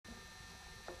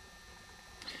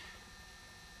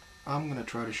I'm gonna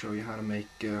try to show you how to make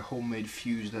a homemade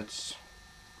fuse that's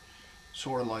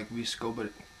sort of like visco,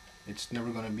 but it's never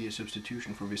gonna be a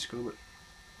substitution for visco, but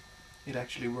it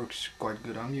actually works quite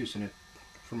good. I'm using it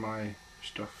for my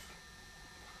stuff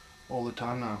all the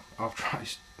time now after I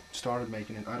started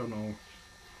making it. I don't know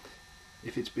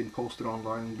if it's been posted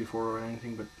online before or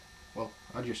anything, but well,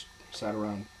 I just sat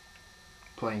around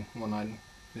playing one night and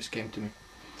this came to me.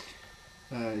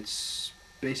 It's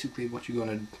basically what you're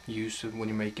gonna use when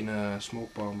you're making a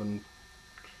smoke bomb, and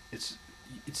it's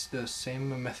the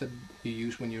same method you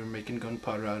use when you're making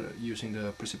gunpowder using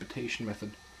the precipitation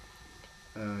method.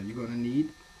 You're gonna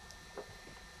need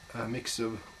a mix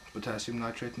of potassium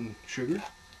nitrate and sugar.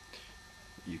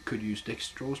 You could use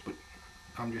dextrose, but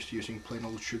I'm just using plain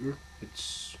old sugar.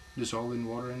 It's dissolved in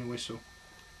water anyway, so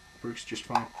it works just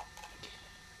fine.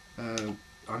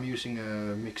 I'm using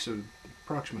a mix of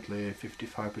approximately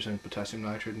 55% potassium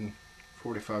nitrate and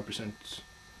 45%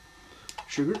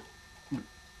 sugar.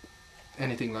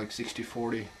 Anything like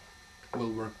 60-40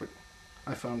 will work, but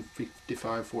I found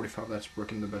 55-45 that's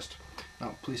working the best.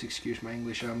 Now please excuse my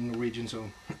English, I'm Norwegian,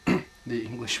 so the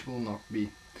English will not be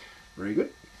very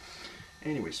good.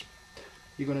 Anyways,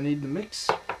 you're gonna need the mix,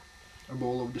 a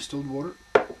bowl of distilled water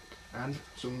and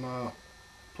some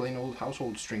plain old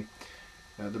household string.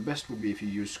 The best would be if you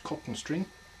use cotton string,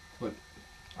 but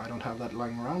I don't have that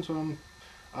lying around, so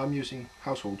I'm using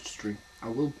household string. I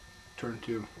will turn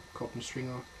to cotton string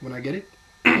when I get it.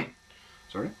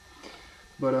 Sorry,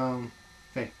 but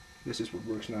hey, this is what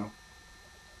works now.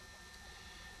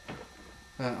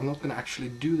 I'm not gonna actually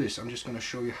do this. I'm just gonna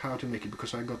show you how to make it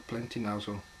because I got plenty now.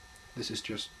 So this is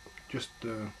just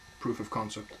proof of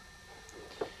concept.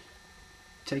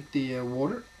 Take the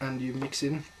water and you mix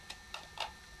in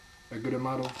a good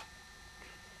amount of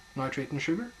nitrate and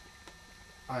sugar.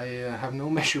 I have no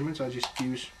measurements. I just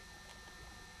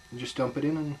dump it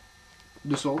in and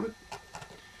dissolve it.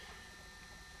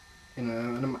 In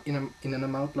an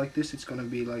amount like this, it's gonna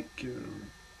be like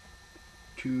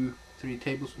 2-3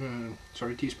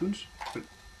 teaspoons, but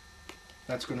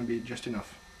that's gonna be just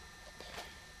enough.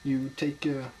 You take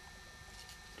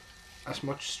as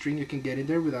much string you can get in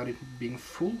there without it being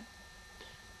full,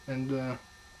 and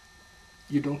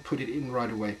you don't put it in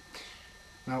right away.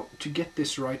 Now, to get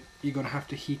this right, you're gonna have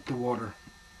to heat the water.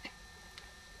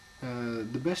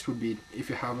 The best would be if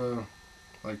you have a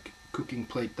cooking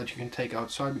plate that you can take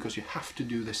outside, because you have to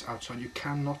do this outside. You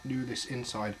cannot do this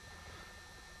inside.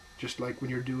 Just like when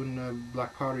you're doing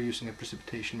black powder using a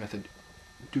precipitation method,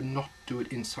 do not do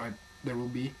it inside. There will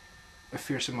be a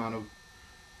fierce amount of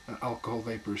alcohol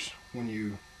vapors when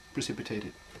you precipitate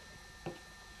it.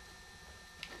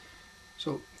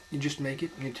 So you just make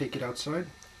it and you take it outside.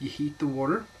 You heat the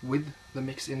water with the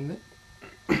mix in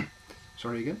it.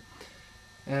 Sorry again.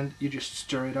 And you just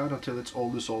stir it out until it's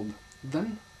all dissolved.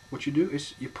 Then what you do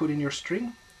is you put in your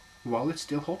string while it's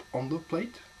still hot on the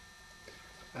plate,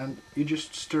 and you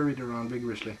just stir it around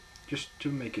vigorously just to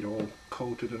make it all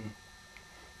coated and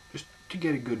just to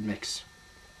get a good mix.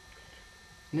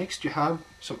 Next you have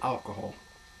some alcohol,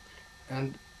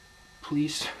 and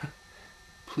please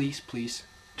please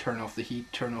turn off the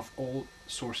heat, turn off all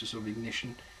sources of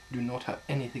ignition. Do not have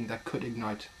anything that could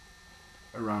ignite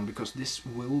around, because this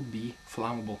will be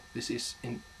flammable. This is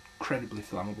incredibly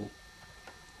flammable.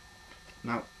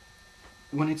 Now,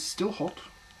 when it's still hot,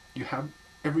 you have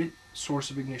every source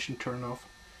of ignition turned off,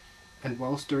 and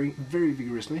while stirring very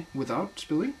vigorously without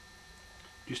spilling,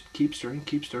 just keep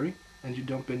stirring, and you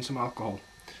dump in some alcohol.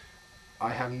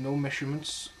 I have no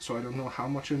measurements, so I don't know how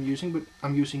much I'm using, but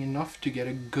I'm using enough to get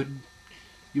a good,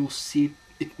 you'll see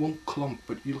it won't clump,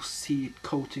 but you'll see it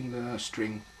coating the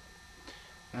string.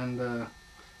 And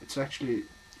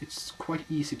it's quite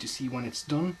easy to see when it's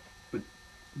done, but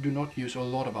do not use a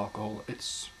lot of alcohol.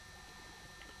 It's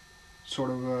sort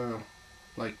of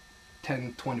like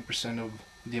 10-20% of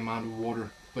the amount of water,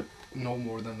 but no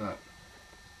more than that.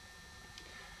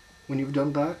 When you've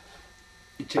done that,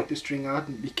 you take the string out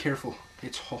and be careful,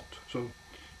 it's hot, so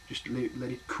just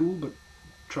let it cool, but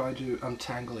try to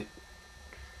untangle it.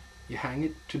 You hang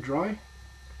it to dry,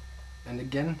 and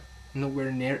again,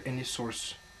 nowhere near any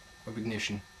source of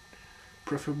ignition.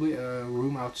 Preferably a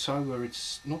room outside where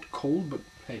it's not cold, but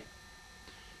hey,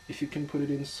 if you can put it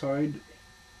inside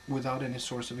without any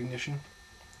source of ignition,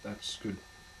 that's good.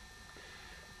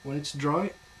 When it's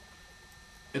dry,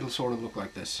 it'll sort of look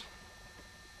like this.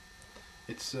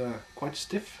 It's quite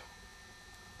stiff,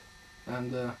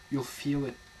 and you'll feel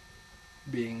it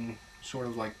being sort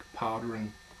of like powder,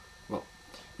 and well,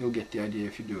 you'll get the idea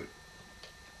if you do it.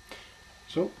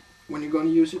 So when you're going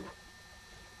to use it,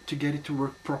 to get it to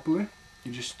work properly,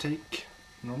 you just take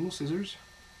normal scissors,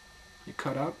 you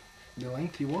cut out the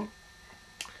length you want.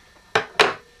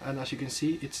 And as you can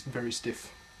see, it's very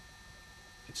stiff.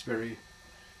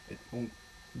 It won't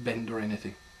bend or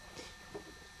anything.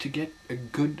 To get a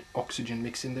good oxygen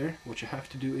mix in there, what you have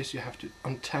to do is you have to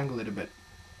untangle it a bit.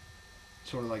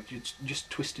 Sort of like you just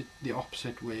twist it the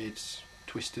opposite way it's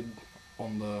twisted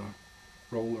on the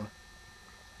roller.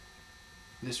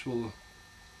 This will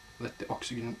let the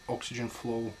oxygen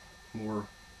flow more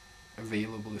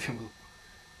available, if you will.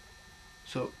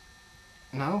 So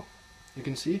now you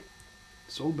can see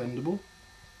it's all bendable.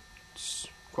 It's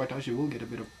quite nice. You will get a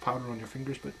bit of powder on your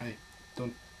fingers, but hey,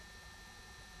 don't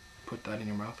put that in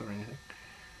your mouth or anything.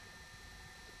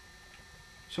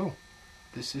 So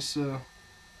this is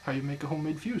how you make a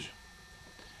homemade fuse.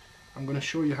 I'm gonna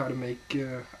show you how to make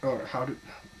or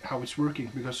how it's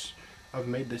working, because I've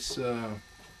made this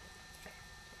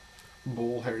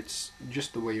ball here. It's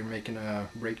just the way you're making a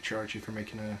brake charge if you're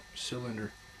making a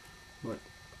cylinder, but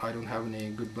I don't have any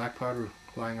good black powder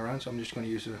lying around, so I'm just going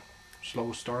to use a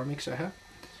slow star mix I have.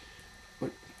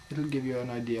 But it'll give you an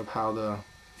idea of how the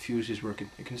fuse is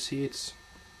working. You can see it's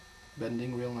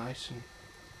bending real nice, and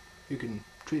you can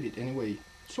treat it anyway,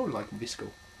 sort of like visco,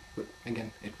 but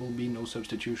again, it will be no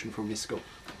substitution for visco.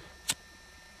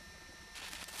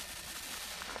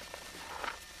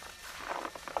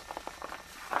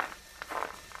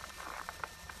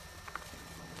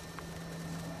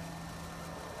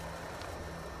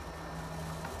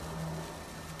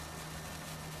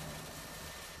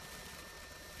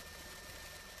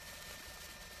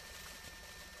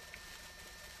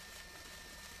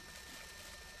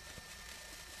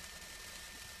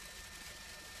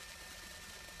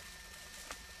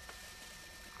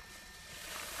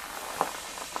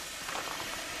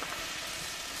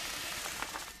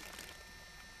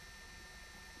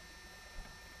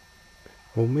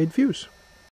 Homemade fuse.